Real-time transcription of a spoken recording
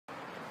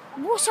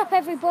What's up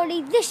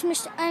everybody, this is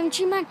Mr.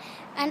 OMG Man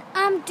and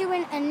I'm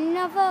doing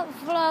another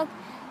vlog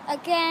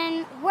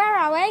again. Where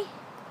are we?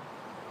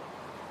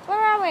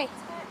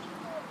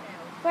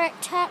 We're at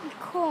Turton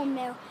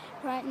Cornmill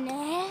right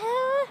now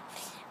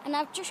and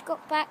I've just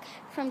got back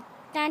from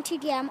Dan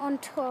TDM on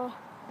tour.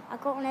 I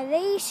got one of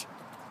these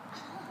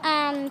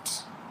and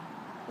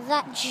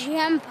that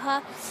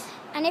jumper,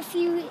 and if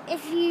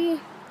you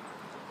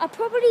I'll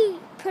probably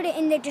put it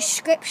in the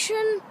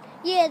description.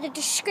 Yeah, the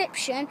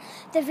description,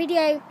 the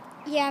video.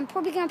 Yeah, I'm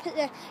probably going to put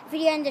the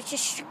video in the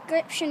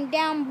description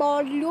down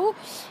below.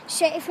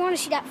 So if you want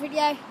to see that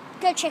video,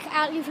 go check it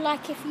out. Leave a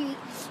like if you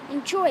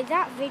enjoyed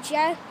that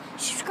video.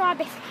 Subscribe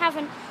if you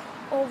haven't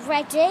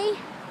already.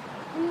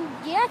 And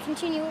yeah,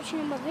 continue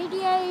watching my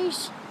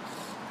videos.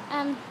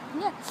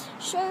 Yeah.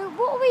 So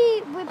what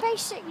we're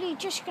basically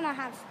just going to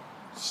have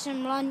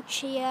some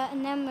lunch here,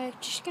 and then we're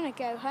just going to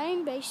go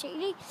home,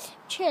 basically.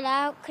 Chill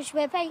out, because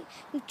we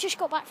just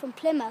got back from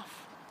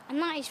Plymouth. And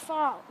that is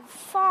far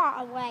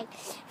away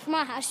from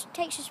our house. It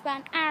takes us about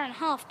an hour and a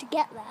half to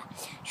get there.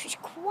 So it's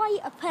quite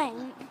a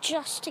pain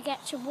just to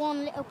get to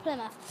one little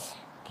Plymouth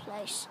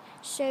place.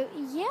 So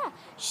yeah,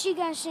 see you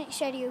guys next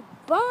video.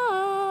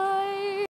 Bye!